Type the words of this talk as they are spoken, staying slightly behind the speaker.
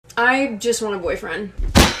I just want a boyfriend.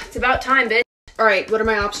 It's about time, bitch. Alright, what are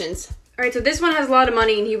my options? Alright, so this one has a lot of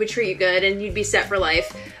money and he would treat you good and you'd be set for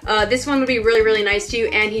life. This one would be really, really nice to you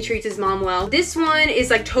and he treats his mom well. This one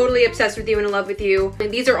is like totally obsessed with you and in love with you.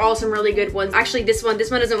 And these are all some really good ones. Actually, this one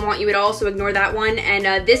doesn't want you at all, so ignore that one. And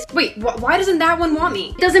wait, why doesn't that one want me?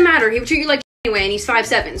 It doesn't matter, he would treat you like anyway and he's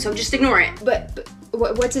 5'7", so just ignore it. But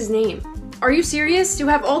what's his name? Are you serious? You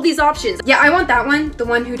have all these options. Yeah, I want that one. The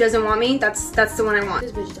one who doesn't want me. That's the one I want.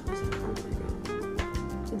 This bitch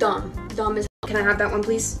dumb as hell. Dumb as Can I have that one,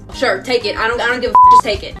 please? Sure, take it. I don't give a just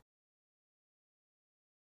take it.